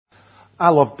I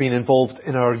love being involved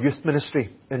in our youth ministry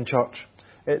in church.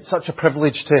 It's such a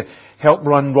privilege to help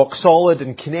run Rock Solid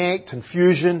and Connect and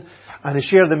Fusion and to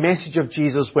share the message of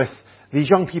Jesus with these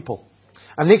young people.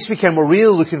 And next weekend we're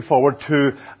really looking forward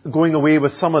to going away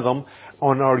with some of them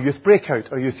on our youth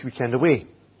breakout, our youth weekend away.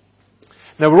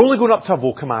 Now we're only going up to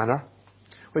Avoca Manor,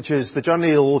 which is the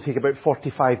journey will take about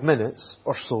 45 minutes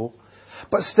or so.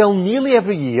 But still nearly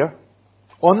every year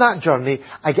on that journey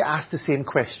I get asked the same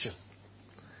question.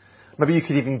 Maybe you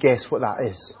could even guess what that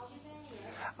is.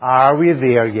 Are we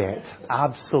there yet?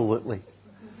 Absolutely.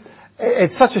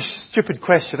 It's such a stupid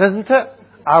question, isn't it?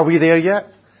 Are we there yet?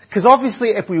 Because obviously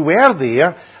if we were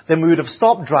there, then we would have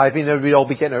stopped driving and we'd all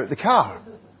be getting out of the car.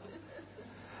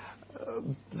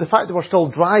 The fact that we're still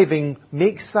driving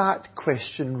makes that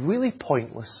question really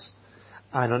pointless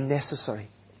and unnecessary.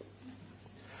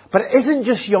 But it isn't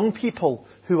just young people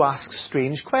who ask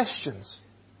strange questions.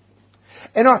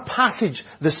 In our passage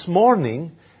this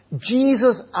morning,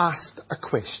 Jesus asked a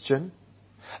question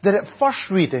that at first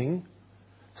reading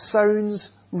sounds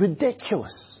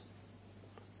ridiculous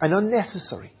and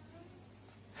unnecessary.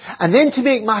 And then to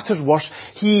make matters worse,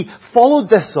 he followed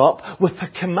this up with a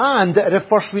command that at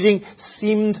first reading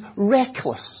seemed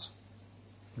reckless,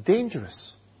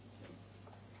 dangerous.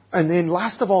 And then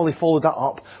last of all, he followed that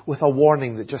up with a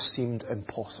warning that just seemed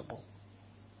impossible.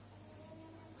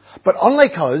 But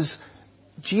unlike us,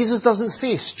 Jesus doesn't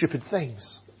say stupid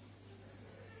things.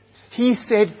 He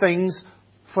said things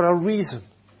for a reason.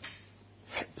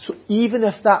 So even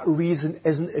if that reason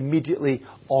isn't immediately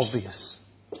obvious.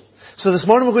 So this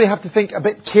morning we're going to have to think a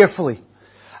bit carefully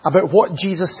about what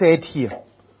Jesus said here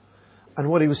and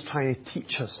what he was trying to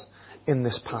teach us in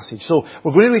this passage. So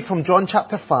we're going to read from John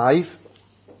chapter 5,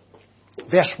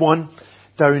 verse 1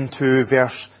 down to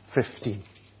verse 15.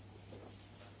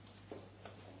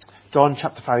 John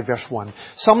chapter 5, verse 1.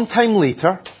 Sometime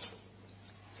later,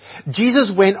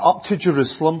 Jesus went up to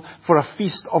Jerusalem for a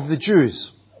feast of the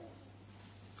Jews.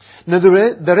 Now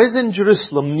there is in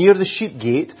Jerusalem near the sheep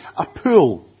gate a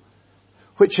pool,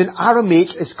 which in Aramaic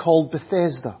is called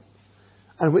Bethesda,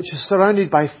 and which is surrounded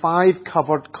by 5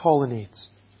 covered colonnades.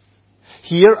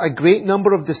 Here a great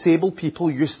number of disabled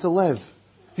people used to lie.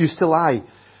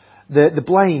 The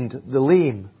blind, the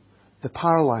lame, the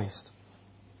paralysed.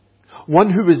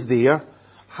 One who was there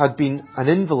had been an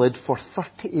invalid for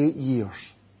 38 years.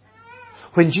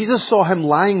 When Jesus saw him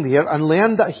lying there and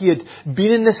learned that he had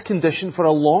been in this condition for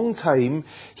a long time,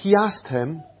 he asked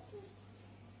him,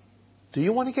 "Do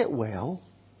you want to get well?"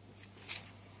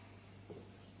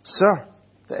 "Sir,"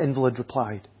 the invalid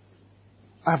replied,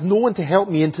 "I have no one to help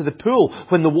me into the pool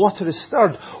when the water is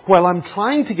stirred. While I'm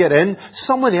trying to get in,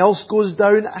 someone else goes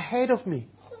down ahead of me."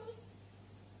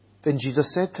 Then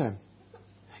Jesus said to him,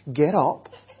 "Get up,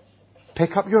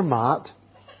 pick up your mat,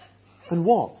 and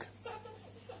walk."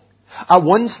 At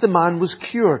once the man was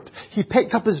cured. He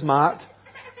picked up his mat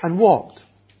and walked.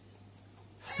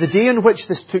 The day on which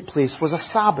this took place was a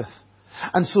Sabbath.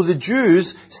 And so the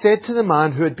Jews said to the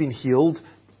man who had been healed,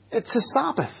 "It's a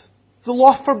Sabbath. The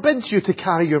law forbids you to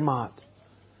carry your mat."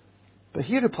 But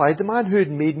he replied, "The man who had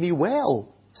made me well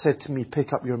said to me,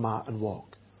 'Pick up your mat and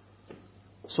walk.'"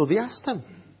 So they asked him,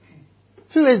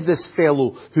 "Who is this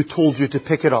fellow who told you to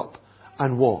pick it up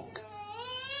and walk?"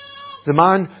 The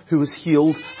man who was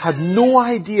healed had no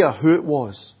idea who it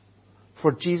was,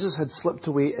 for Jesus had slipped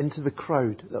away into the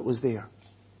crowd that was there.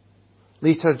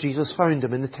 Later Jesus found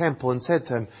him in the temple and said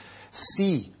to him,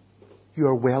 "See, you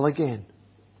are well again.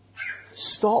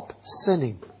 Stop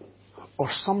sinning,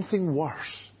 or something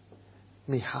worse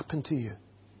may happen to you."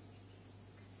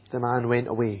 The man went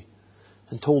away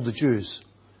and told the Jews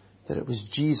that it was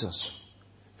Jesus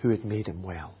who had made him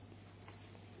well.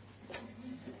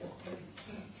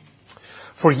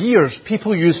 For years,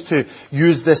 people used to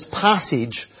use this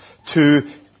passage to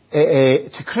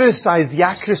criticize the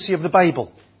accuracy of the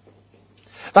Bible.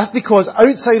 That's because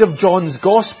outside of John's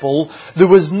Gospel, there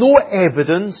was no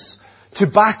evidence to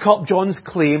back up John's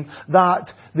claim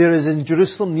that there is in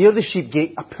Jerusalem near the sheep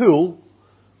gate a pool,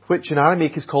 which in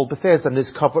Aramaic is called Bethesda and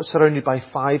is surrounded by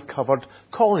 5 covered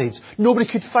colonnades. Nobody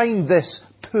could find this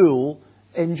pool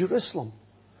in Jerusalem.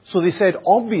 So they said,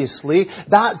 obviously,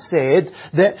 that said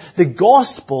that the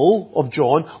Gospel of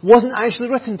John wasn't actually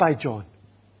written by John.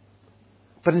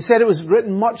 But instead it was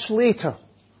written much later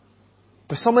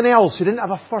by someone else who didn't have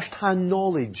a first-hand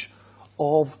knowledge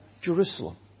of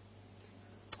Jerusalem.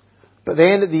 But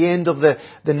then at the end of the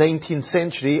 19th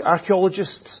century,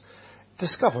 archaeologists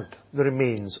discovered the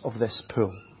remains of this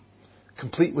pool,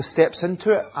 complete with steps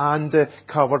into it and the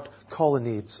covered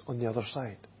colonnades on the other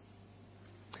side.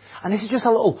 And this is just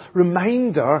a little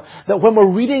reminder that when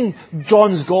we're reading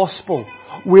John's Gospel,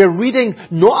 we're reading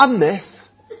not a myth,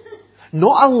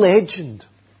 not a legend,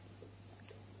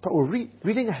 but we're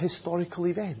reading a historical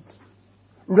event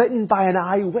written by an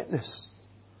eyewitness,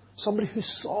 somebody who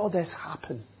saw this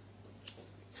happen.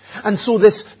 And so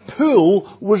this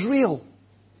pool was real.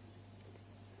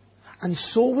 And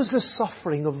so was the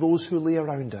suffering of those who lay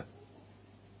around it.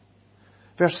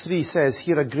 Verse 3 says,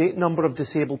 here a great number of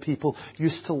disabled people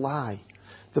used to lie.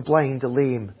 The blind, the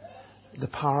lame, the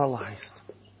paralyzed.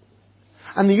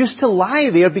 And they used to lie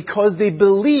there because they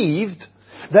believed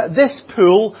that this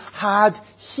pool had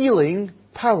healing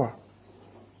power.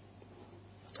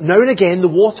 Now and again, the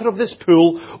water of this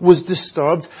pool was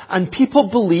disturbed, and people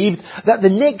believed that the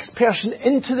next person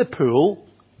into the pool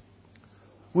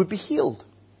would be healed.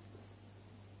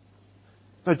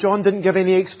 Now, John didn't give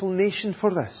any explanation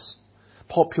for this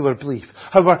popular belief.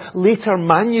 However, later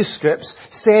manuscripts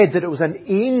said that it was an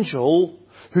angel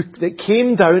that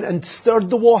came down and stirred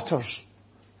the waters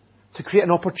to create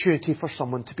an opportunity for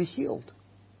someone to be healed.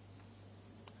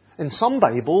 In some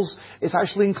Bibles, it's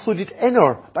actually included in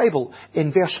our Bible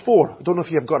in verse 4. I don't know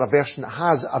if you've got a version that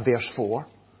has a verse 4.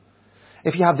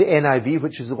 If you have the NIV,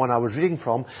 which is the one I was reading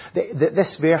from,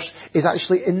 this verse is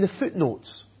actually in the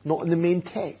footnotes, not in the main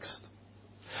text.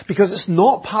 Because it's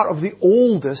not part of the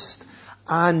oldest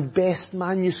and best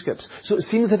manuscripts. So it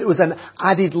seems that it was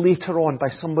added later on by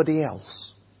somebody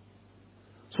else.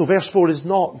 So verse 4 is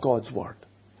not God's word.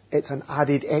 It's an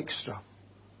added extra.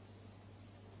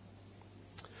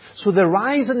 So the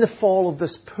rise and the fall of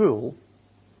this pool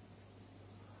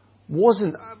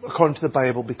wasn't, according to the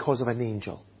Bible, because of an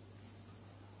angel.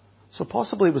 So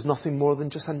possibly it was nothing more than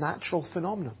just a natural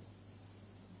phenomenon.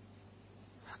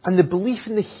 And the belief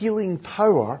in the healing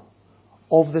power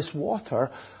of this water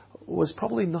was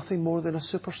probably nothing more than a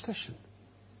superstition.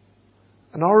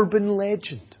 An urban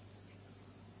legend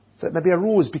that maybe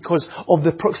arose because of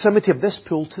the proximity of this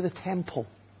pool to the temple.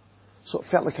 So it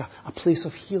felt like a place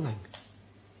of healing.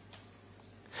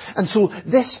 And so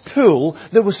this pool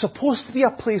that was supposed to be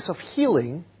a place of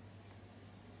healing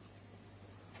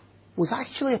was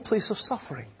actually a place of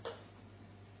suffering.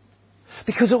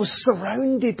 Because it was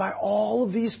surrounded by all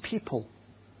of these people,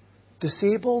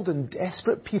 disabled and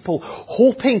desperate people,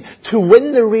 hoping to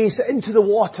win the race into the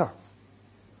water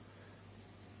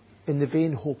in the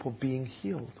vain hope of being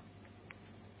healed.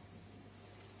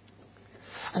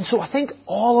 And so I think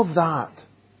all of that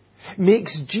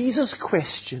makes Jesus'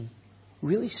 question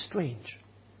really strange.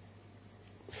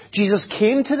 Jesus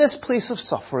came to this place of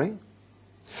suffering,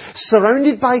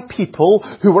 surrounded by people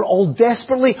who were all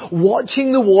desperately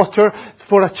watching the water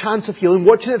for a chance of healing,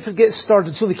 watching it to get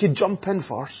started so they could jump in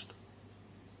first.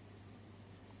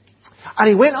 And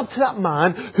he went up to that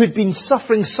man who'd been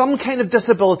suffering some kind of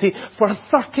disability for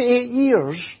 38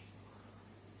 years.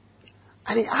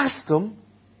 And he asked him,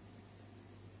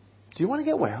 do you want to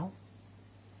get well?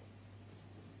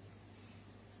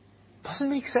 Doesn't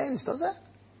make sense, does it?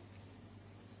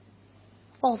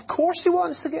 Well, of course he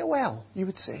wants to get well, you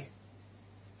would say.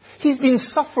 He's been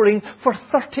suffering for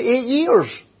 38 years.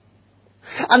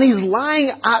 And he's lying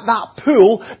at that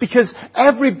pool because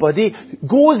everybody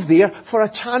goes there for a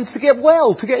chance to get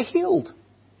well, to get healed.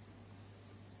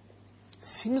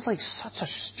 Seems like such a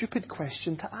stupid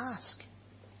question to ask.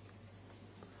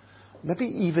 Maybe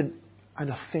even an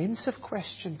offensive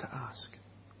question to ask.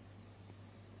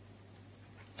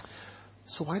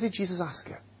 So why did Jesus ask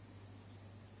it?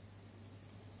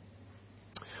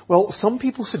 Well, some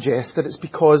people suggest that it's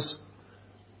because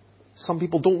some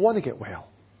people don't want to get well.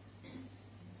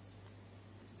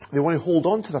 They want to hold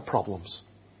on to their problems.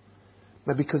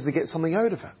 Maybe because they get something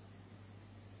out of it.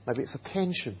 Maybe it's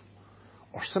attention,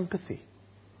 or sympathy,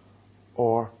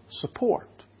 or support.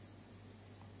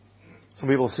 Some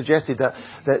people have suggested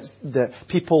that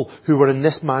people who were in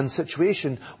this man's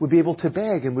situation would be able to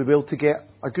beg and would be able to get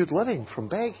a good living from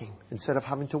begging instead of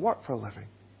having to work for a living.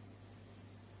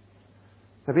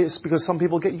 Maybe it's because some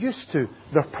people get used to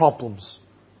their problems.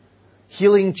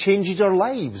 Healing changes their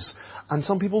lives, and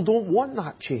some people don't want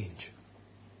that change.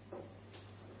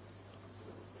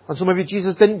 And so maybe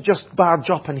Jesus didn't just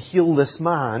barge up and heal this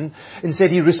man.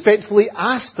 Instead, he respectfully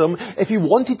asked him if he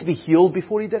wanted to be healed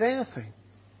before he did anything.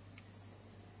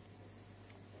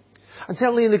 And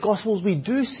certainly in the Gospels we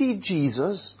do see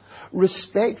Jesus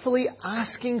respectfully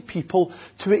asking people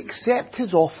to accept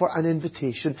his offer and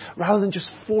invitation rather than just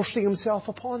forcing himself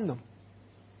upon them.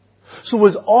 So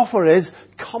his offer is,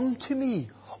 come to me,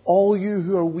 all you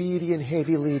who are weary and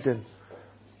heavy laden,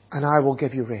 and I will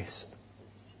give you rest.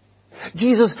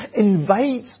 Jesus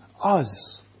invites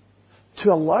us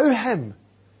to allow him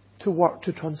to work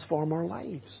to transform our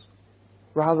lives.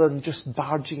 rather than just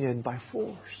barging in by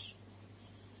force.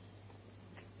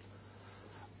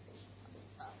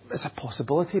 It's a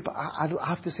possibility, but I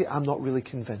have to say I'm not really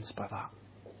convinced by that.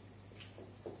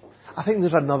 I think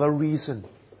there's another reason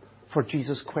for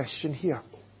Jesus' question here.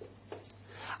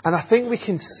 And I think we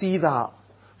can see that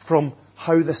from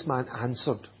how this man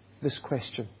answered this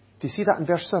question. Do you see that in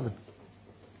verse 7?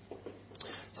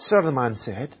 Sir, the man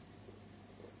said,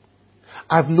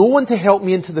 I have no one to help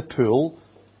me into the pool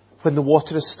when the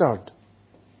water is stirred.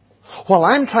 While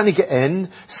I'm trying to get in,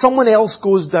 someone else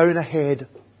goes down ahead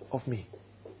of me.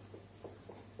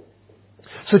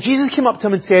 So Jesus came up to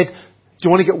him and said, do you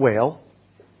want to get well?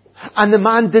 And the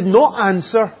man did not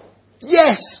answer,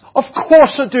 yes, of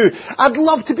course I do. I'd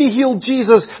love to be healed,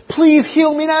 Jesus. Please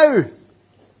heal me now.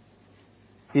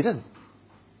 He didn't.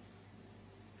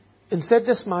 Instead,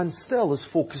 this man still is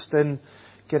focused in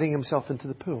getting himself into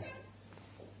the pool.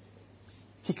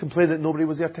 He complained that nobody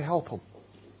was there to help him.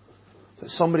 That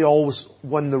somebody always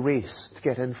won the race to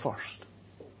get in first.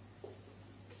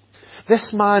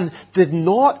 This man did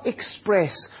not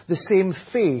express the same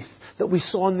faith that we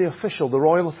saw in the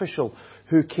royal official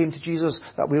who came to Jesus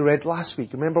that we read last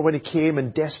week. Remember when he came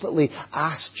and desperately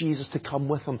asked Jesus to come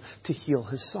with him to heal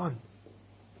his son?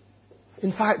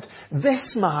 In fact,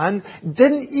 this man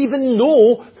didn't even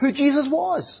know who Jesus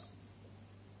was.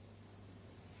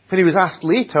 When he was asked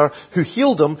later who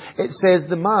healed him, it says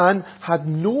the man had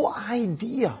no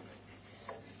idea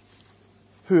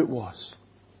who it was.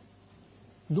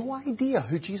 No idea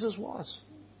who Jesus was.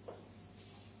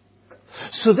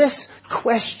 So this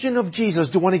question of Jesus,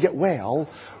 do you want to get well,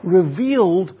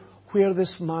 revealed where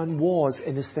this man was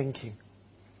in his thinking.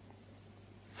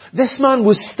 This man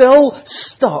was still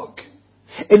stuck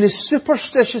in his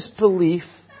superstitious belief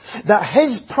that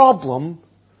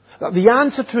the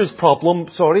answer to his problem,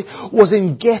 was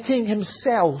in getting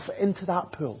himself into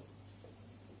that pool.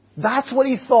 That's what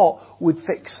he thought would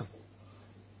fix him.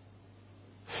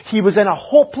 He was in a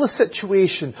hopeless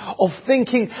situation of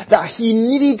thinking that he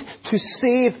needed to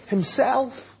save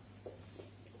himself.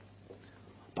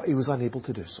 But he was unable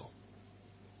to do so.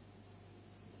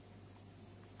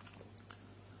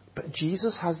 But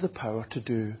Jesus has the power to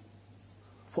do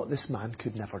what this man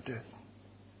could never do.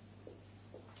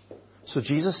 So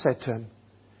Jesus said to him,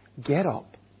 get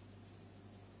up,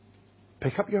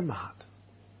 pick up your mat,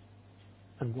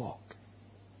 and walk.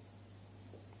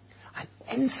 And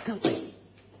instantly,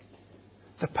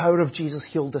 the power of Jesus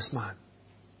healed this man.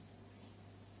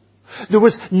 There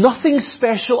was nothing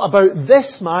special about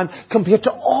this man compared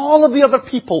to all of the other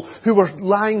people who were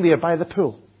lying there by the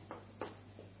pool.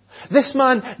 This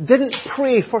man didn't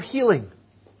pray for healing.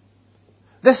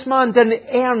 This man didn't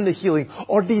earn the healing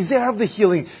or deserve the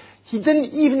healing. He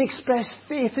didn't even express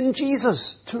faith in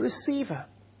Jesus to receive it.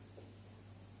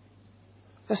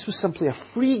 This was simply a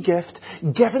free gift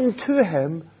given to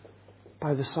him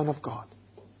by the Son of God.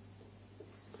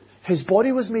 His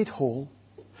body was made whole.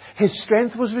 His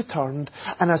strength was returned.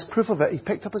 And as proof of it, he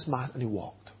picked up his mat and he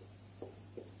walked.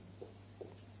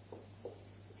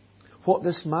 What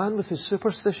this man with his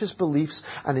superstitious beliefs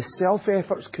and his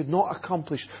self-efforts could not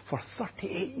accomplish for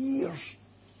 38 years,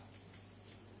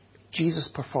 Jesus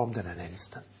performed in an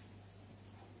instant.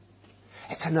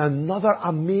 It's another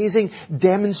amazing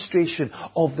demonstration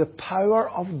of the power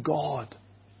of God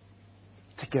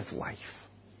to give life.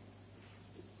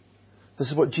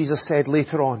 This is what Jesus said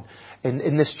later on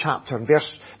in this chapter, in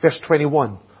verse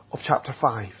 21 of chapter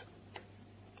 5.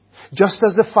 Just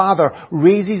as the Father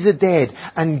raises the dead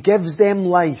and gives them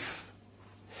life,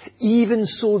 even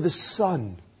so the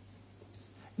Son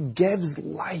gives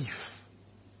life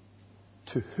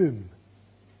to whom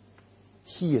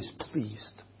He is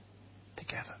pleased to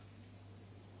give it.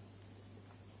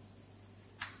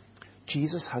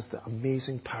 Jesus has the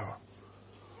amazing power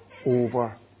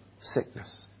over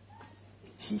sickness.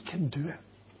 He can do it.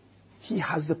 He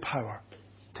has the power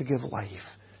to give life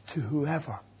to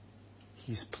whoever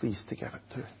He's pleased to give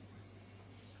it to.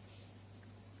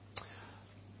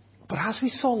 But as we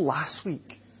saw last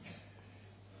week,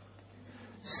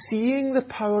 seeing the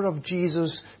power of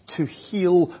Jesus to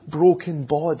heal broken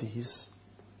bodies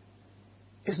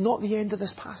is not the end of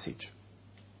this passage.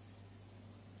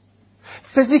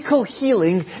 Physical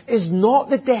healing is not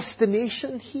the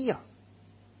destination here.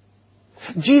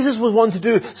 Jesus was wanting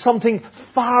to do something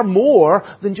far more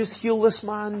than just heal this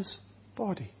man's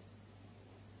body.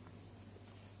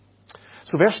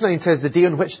 So verse 9 says the day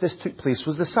on which this took place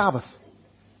was the Sabbath.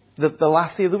 The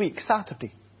last day of the week,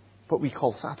 Saturday. What we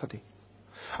call Saturday.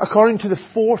 According to the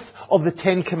fourth of the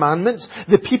 10 commandments,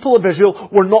 the people of Israel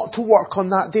were not to work on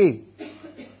that day.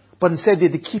 But instead they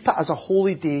had to keep it as a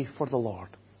holy day for the Lord.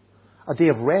 A day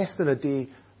of rest and a day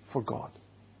for God.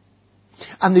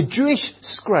 And the Jewish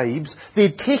scribes,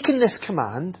 they'd taken this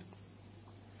command,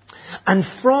 and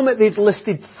from it they'd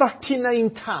listed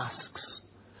 39 tasks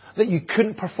that you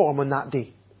couldn't perform on that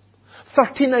day.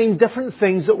 39 different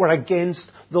things that were against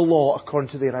the law according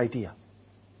to their idea.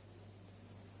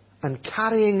 And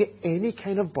carrying any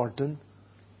kind of burden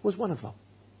was one of them.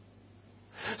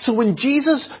 So when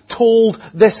Jesus told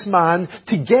this man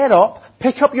to get up,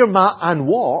 pick up your mat and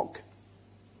walk,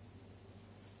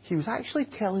 he was actually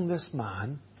telling this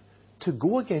man to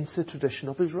go against the tradition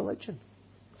of his religion.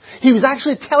 He was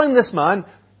actually telling this man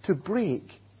to break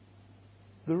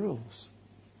the rules.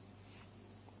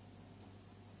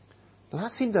 Now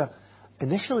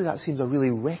initially that seemed a really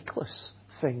reckless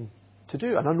thing to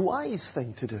do, an unwise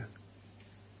thing to do.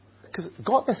 Because it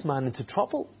got this man into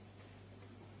trouble.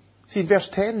 See, in verse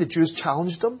 10, the Jews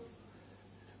challenged him.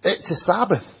 It's a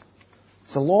Sabbath.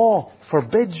 The law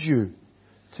forbids you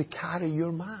to carry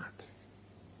your mat.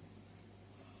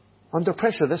 Under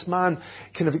pressure, this man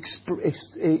kind of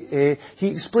he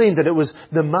explained that it was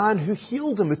the man who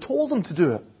healed him, who told him to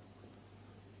do it.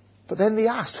 But then they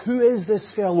asked, who is this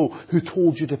fellow who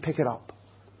told you to pick it up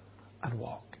and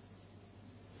walk?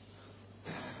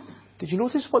 Did you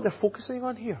notice what they're focusing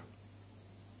on here?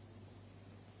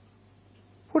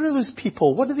 What are those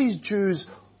people, what do these Jews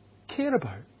care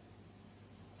about?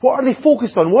 What are they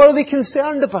focused on? What are they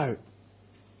concerned about?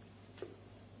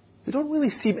 They don't really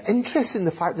seem interested in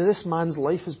the fact that this man's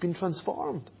life has been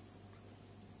transformed.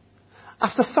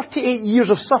 After 38 years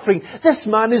of suffering, this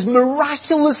man is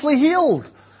miraculously healed.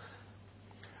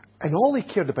 And all they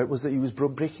cared about was that he was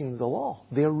breaking the law,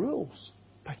 their rules,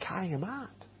 by carrying a mat.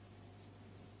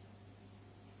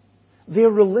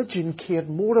 Their religion cared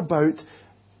more about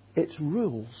its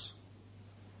rules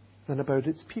than about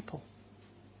its people.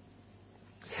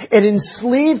 It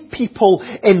enslaved people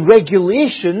in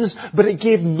regulations, but it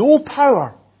gave no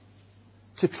power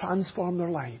to transform their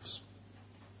lives.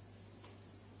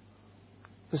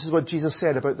 This is what Jesus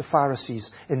said about the Pharisees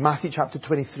in Matthew chapter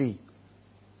 23.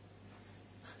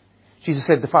 Jesus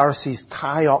said the Pharisees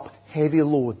tie up heavy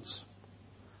loads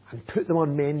and put them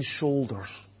on men's shoulders,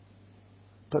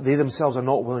 but they themselves are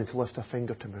not willing to lift a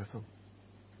finger to move them.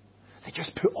 They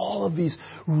just put all of these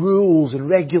rules and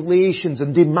regulations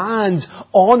and demands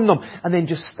on them and then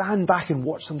just stand back and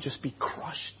watch them just be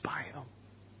crushed by them.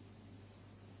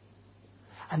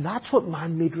 And that's what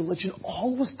man-made religion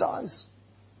always does.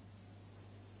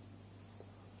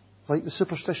 Like the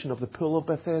superstition of the pool of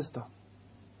Bethesda.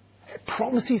 It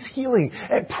promises healing.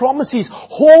 It promises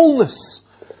wholeness.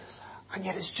 And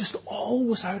yet it's just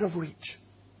always out of reach.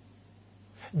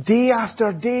 Day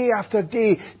after day after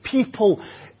day, people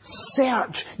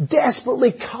search,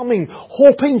 desperately coming,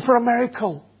 hoping for a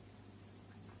miracle.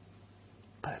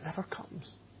 But it never comes.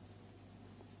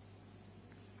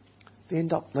 They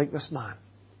end up like this man,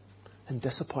 in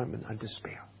disappointment and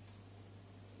despair.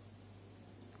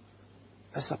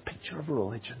 This is a picture of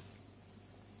religion.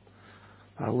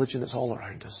 A religion that's all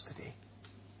around us today.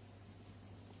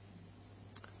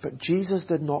 But Jesus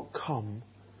did not come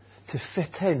to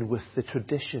fit in with the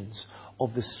traditions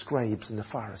of the scribes and the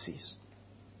Pharisees.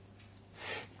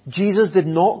 Jesus did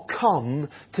not come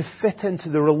to fit into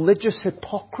the religious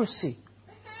hypocrisy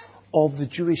of the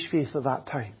Jewish faith at that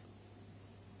time.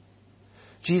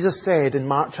 Jesus said in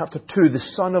Mark chapter 2, the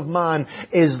Son of Man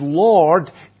is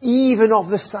Lord even of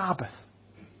the Sabbath.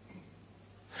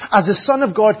 As the Son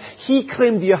of God, He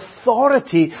claimed the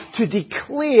authority to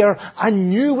declare a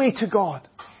new way to God.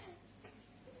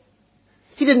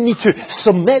 He didn't need to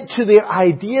submit to their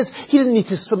ideas. He didn't need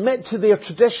to submit to their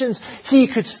traditions.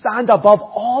 He could stand above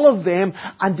all of them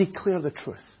and declare the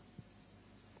truth.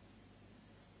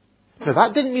 Now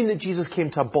that didn't mean that Jesus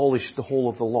came to abolish the whole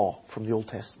of the law from the Old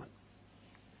Testament.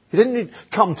 He didn't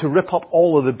come to rip up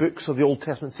all of the books of the Old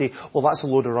Testament and say, well, that's a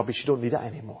load of rubbish, you don't need it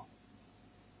anymore.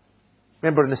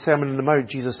 Remember in the Sermon on the Mount,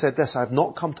 Jesus said this, I have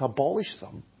not come to abolish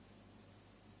them,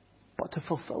 but to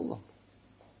fulfill them.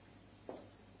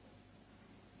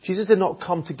 Jesus did not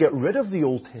come to get rid of the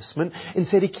Old Testament.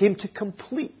 Instead, He came to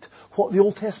complete what the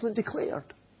Old Testament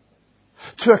declared.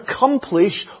 To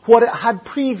accomplish what it had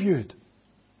previewed.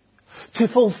 To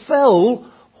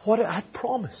fulfill what it had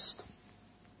promised.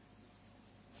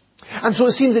 And so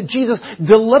it seems that Jesus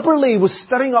deliberately was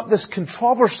stirring up this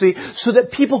controversy so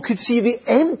that people could see the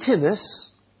emptiness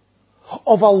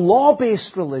of a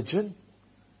law-based religion.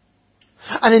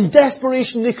 And in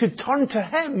desperation, they could turn to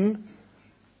Him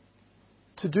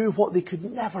to do what they could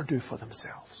never do for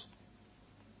themselves.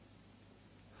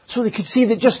 So they could see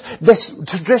that just this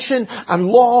tradition and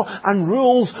law and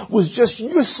rules was just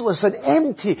useless and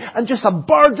empty and just a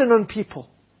burden on people.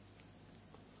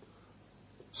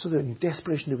 so that in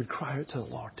desperation they would cry out to the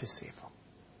Lord to save them.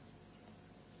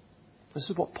 This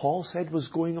is what Paul said was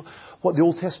going on, what the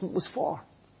Old Testament was for.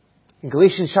 In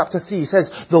Galatians chapter 3, he says,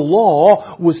 the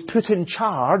law was put in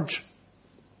charge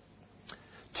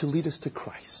to lead us to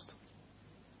Christ,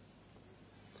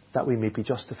 that we may be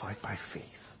justified by faith.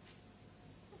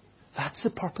 That's the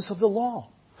purpose of the law.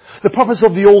 The purpose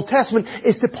of the Old Testament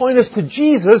is to point us to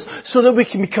Jesus so that we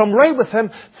can become right with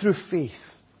Him through faith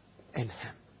in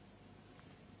Him.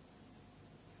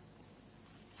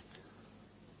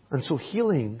 And so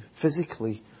healing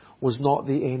physically was not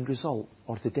the end result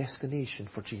or the destination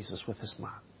for Jesus with this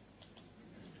man.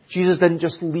 Jesus didn't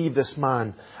just leave this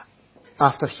man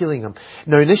after healing him.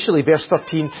 Now initially, verse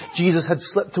 13, Jesus had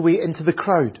slipped away into the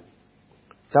crowd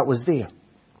that was there.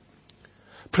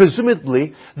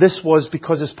 Presumably, this was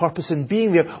because his purpose in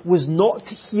being there was not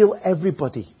to heal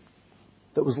everybody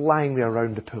that was lying there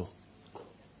around the pool.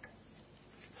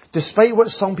 Despite what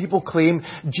some people claim,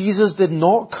 Jesus did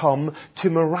not come to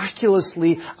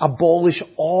miraculously abolish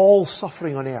all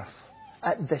suffering on earth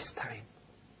at this time.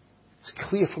 It's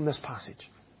clear from this passage.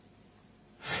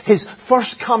 His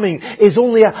first coming is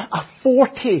only a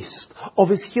foretaste of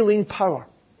His healing power.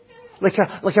 Like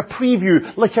a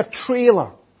preview, like a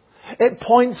trailer. It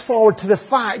points forward to the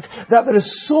fact that there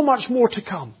is so much more to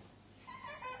come.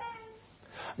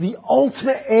 The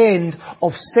ultimate end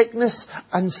of sickness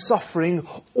and suffering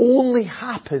only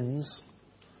happens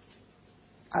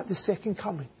at the second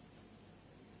coming.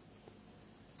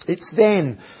 It's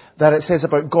then that it says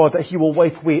about God that He will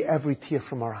wipe away every tear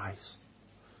from our eyes.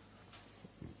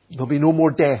 There'll be no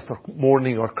more death or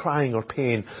mourning or crying or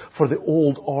pain, for the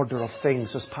old order of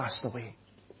things has passed away.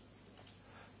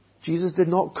 Jesus did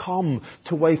not come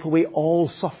to wipe away all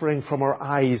suffering from our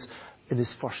eyes in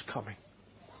His first coming.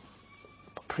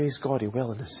 But praise God, He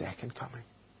will in His second coming.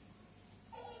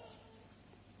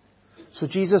 So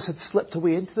Jesus had slipped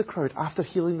away into the crowd after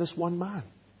healing this one man.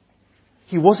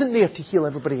 He wasn't there to heal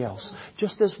everybody else,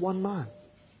 just this one man.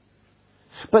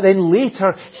 But then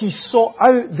later, He sought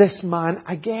out this man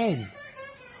again.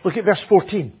 Look at verse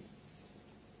 14.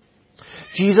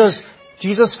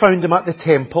 Jesus found him at the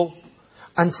temple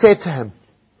and said to him,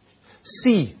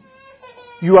 "See,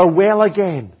 you are well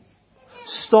again.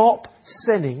 Stop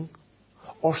sinning,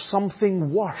 or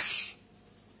something worse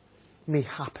may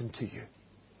happen to you."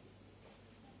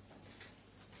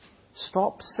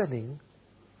 Stop sinning,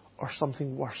 or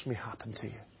something worse may happen to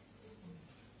you.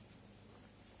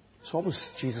 So what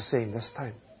was Jesus saying this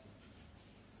time?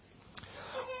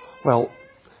 Well,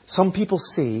 some people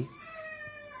say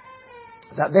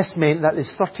that this meant that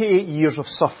his 38 years of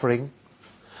suffering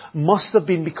must have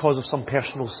been because of some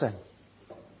personal sin.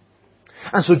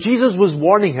 And so Jesus was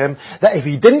warning him that if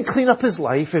he didn't clean up his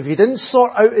life, if he didn't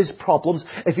sort out his problems,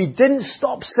 if he didn't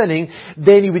stop sinning,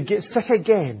 then he would get sick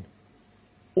again.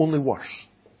 Only worse.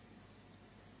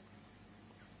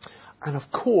 And of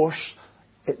course,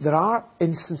 there are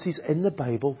instances in the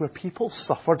Bible where people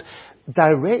suffered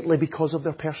directly because of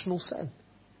their personal sin.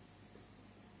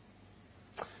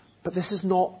 But this is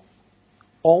not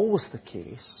always the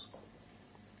case.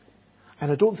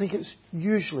 And I don't think it's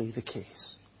usually the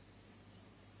case.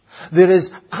 There is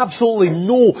absolutely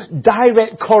no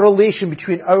direct correlation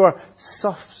between our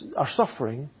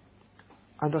suffering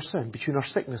and our sin, between our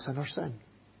sickness and our sin.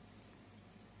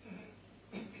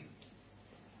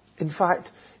 In fact,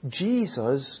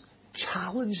 Jesus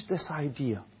challenged this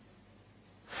idea.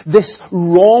 This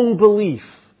wrong belief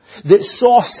that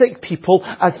saw sick people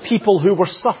as people who were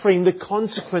suffering the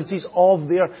consequences of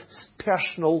their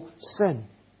personal sin.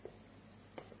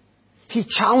 He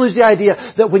challenged the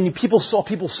idea that when people saw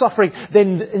people suffering,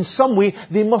 then in some way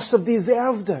they must have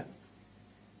deserved it.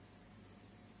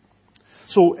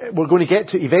 So we're going to get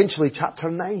to eventually chapter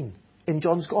 9 in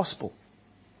John's Gospel.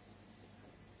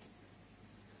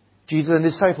 Jesus and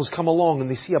His disciples come along and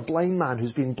they see a blind man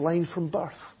who's been blind from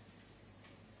birth.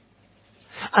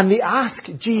 And they ask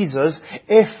Jesus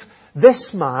if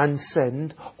this man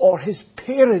sinned or his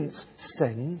parents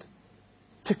sinned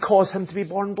to cause him to be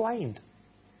born blind.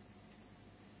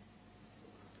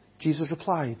 Jesus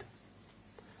replied,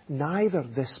 "Neither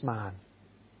this man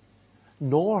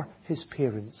nor his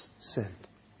parents sinned.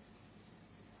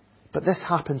 But this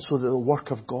happened so that the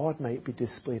work of God might be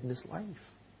displayed in his life."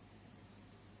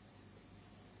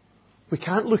 We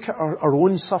can't look at our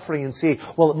own suffering and say,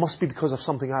 well, it must be because of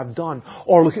something I've done.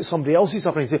 Or look at somebody else's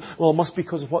suffering and say, well, it must be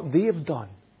because of what they have done.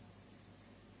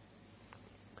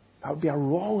 That would be a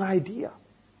wrong idea.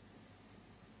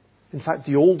 In fact,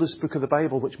 the oldest book of the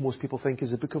Bible, which most people think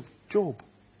is the book of Job.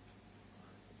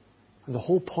 And the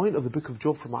whole point of the book of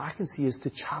Job, from what I can see, is to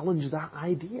challenge that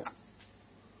idea.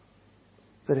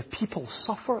 that if people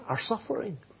are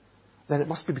suffering, then it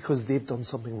must be because they've done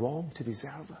something wrong to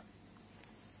deserve it.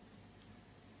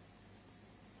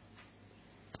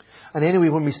 And anyway,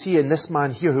 when we see in this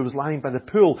man here who was lying by the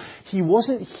pool, he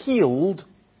wasn't healed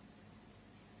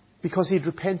because he'd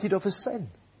repented of his sin.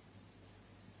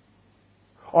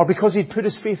 Or because he'd put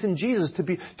his faith in Jesus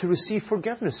to receive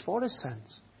forgiveness for his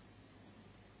sins.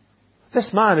 This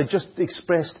man had just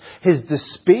expressed his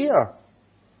despair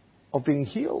of being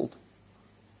healed.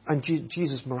 And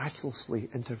Jesus miraculously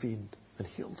intervened and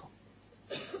healed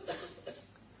him.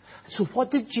 So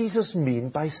what did Jesus mean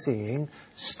by saying,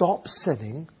 stop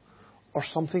sinning or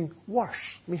something worse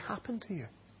may happen to you?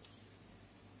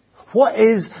 What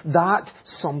is that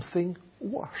something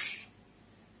worse?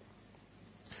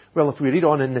 Well, if we read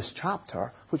on in this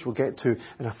chapter, which we'll get to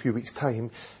in a few weeks'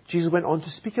 time, Jesus went on to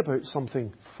speak about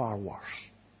something far worse.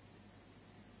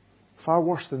 Far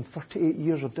worse than 38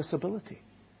 years of disability.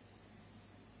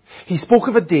 He spoke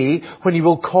of a day when he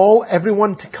will call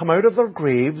everyone to come out of their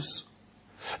graves.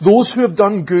 Those who have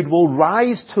done good will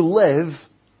rise to live,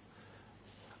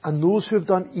 and those who have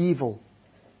done evil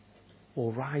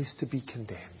will rise to be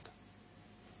condemned.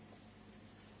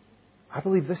 I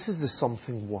believe this is the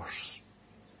something worse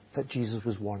that Jesus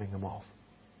was warning him of.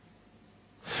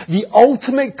 The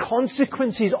ultimate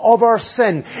consequences of our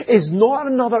sin is not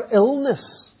another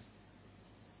illness.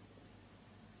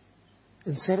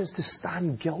 Instead, it's to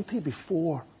stand guilty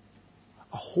before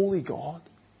a holy God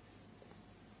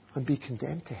and be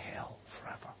condemned to hell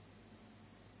forever.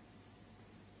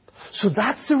 So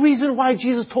that's the reason why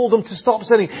Jesus told him to stop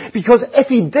sinning. Because if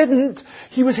he didn't,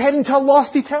 he was heading to a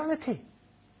lost eternity.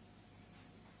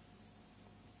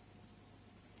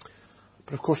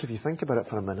 But of course, if you think about it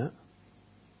for a minute,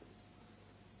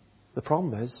 the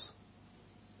problem is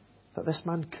that this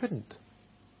man couldn't.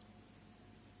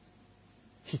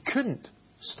 He couldn't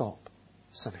stop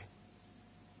sinning.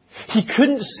 He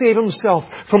couldn't save himself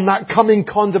from that coming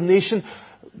condemnation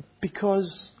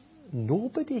because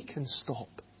nobody can stop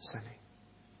sinning.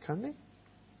 Can they?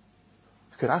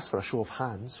 I could ask for a show of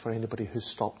hands for anybody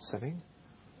who's stopped sinning.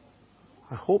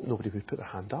 I hope nobody would put their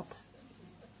hand up.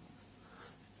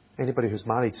 Anybody who's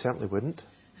married certainly wouldn't,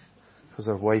 because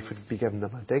their wife would be giving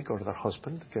them a dig, or their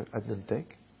husband giving them a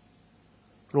dig.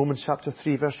 Romans chapter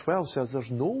 3 verse 12 says there's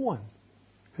no one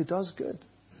who does good.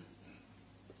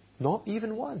 Not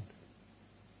even one.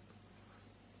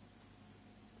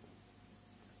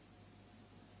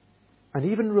 And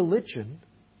even religion,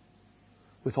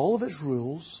 with all of its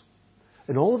rules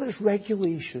and all of its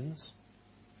regulations,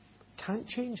 can't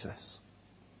change this.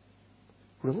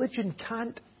 Religion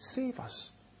can't save us.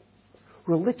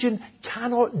 Religion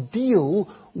cannot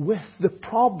deal with the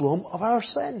problem of our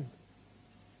sin.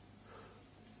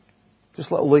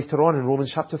 Just a little later on in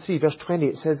Romans chapter 3 verse 20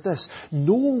 it says this: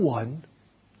 no one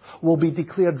will be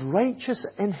declared righteous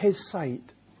in his sight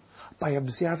by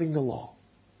observing the law.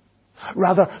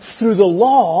 Rather, through the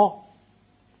law,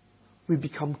 we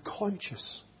become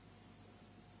conscious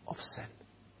of sin.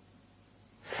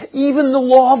 Even the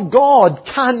law of God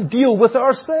can't deal with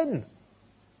our sin.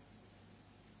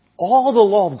 All the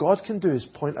law of God can do is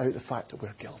point out the fact that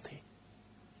we're guilty.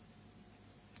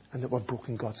 And that we've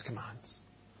broken God's commands.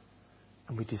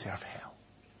 And we deserve hell.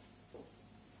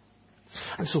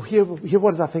 And so here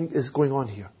what I think is going on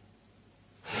here.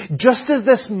 Just as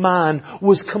this man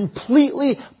was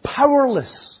completely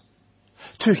powerless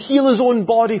to heal his own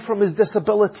body from his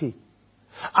disability,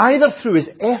 either through his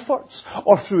efforts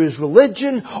or through his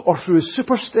religion or through his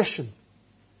superstition,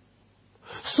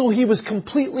 so he was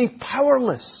completely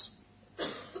powerless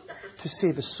to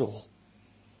save his soul.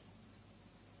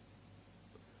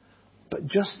 But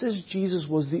just as Jesus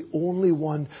was the only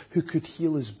one who could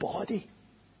heal his body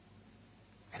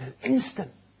in an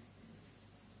instant,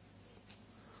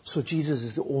 so Jesus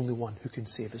is the only one who can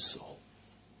save his soul.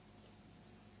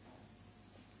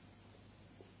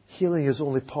 Healing is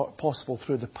only possible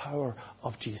through the power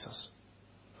of Jesus.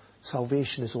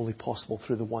 Salvation is only possible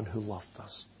through the one who loved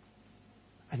us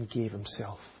and gave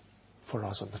himself for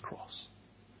us on the cross.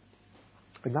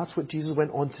 And that's what Jesus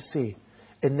went on to say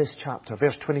in this chapter,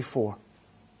 verse 24.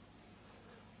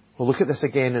 We'll look at this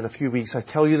again in a few weeks. I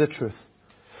tell you the truth.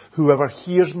 Whoever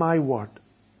hears my word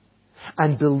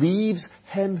and believes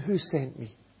him who sent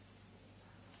me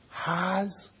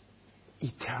has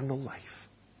eternal life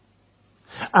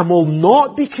and will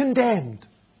not be condemned.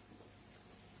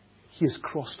 He has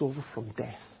crossed over from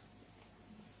death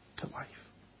to life.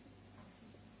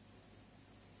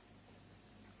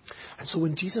 And so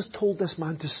when Jesus told this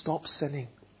man to stop sinning,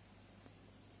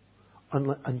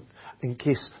 and in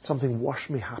case something worse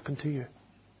may happen to you,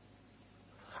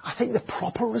 I think the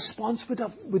proper response would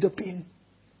have been,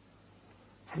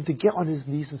 For him to get on his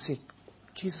knees and say,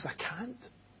 Jesus, I can't.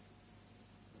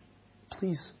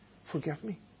 Please forgive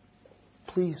me.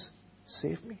 Please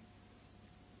save me.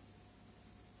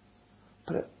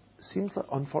 But it seems that,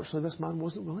 unfortunately, this man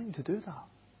wasn't willing to do that.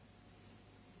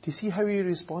 Do you see how he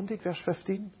responded? Verse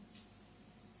 15.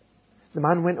 The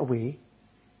man went away.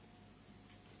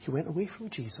 He went away from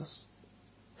Jesus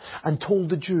and told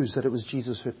the Jews that it was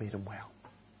Jesus who had made him well.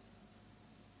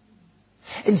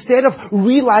 Instead of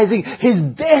realizing his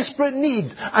desperate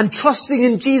need and trusting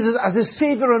in Jesus as his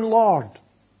Saviour and Lord,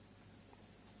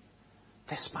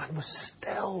 this man was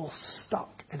still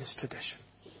stuck in his tradition.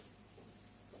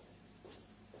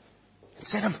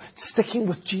 Instead of sticking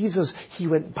with Jesus, he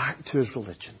went back to his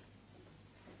religion.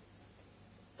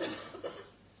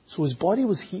 So his body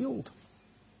was healed,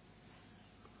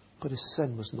 but his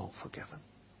sin was not forgiven.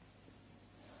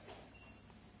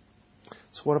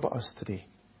 So what about us today?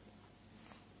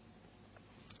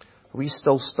 Are we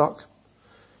still stuck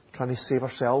trying to save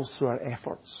ourselves through our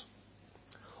efforts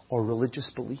or religious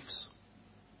beliefs?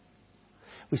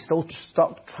 Are we still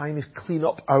stuck trying to clean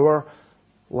up our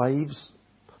lives,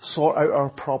 sort out our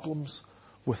problems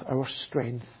with our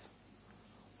strength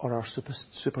or our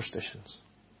superstitions?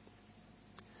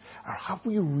 Or have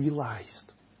we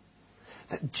realized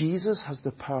that Jesus has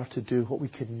the power to do what we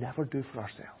could never do for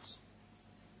ourselves?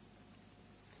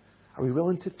 Are we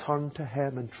willing to turn to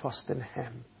him and trust in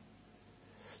him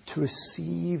to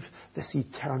receive this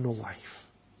eternal life,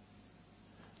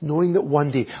 knowing that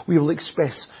one day we will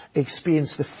experience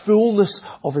the fullness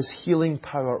of his healing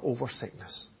power over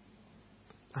sickness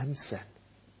and sin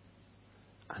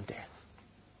and death?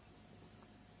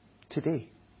 Today,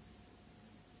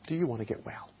 do you want to get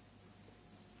well?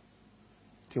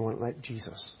 Do you want to let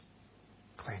Jesus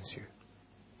cleanse you,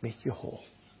 make you whole,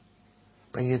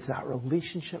 bring you into that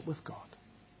relationship with God,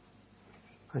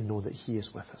 and know that he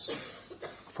is with us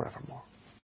forevermore?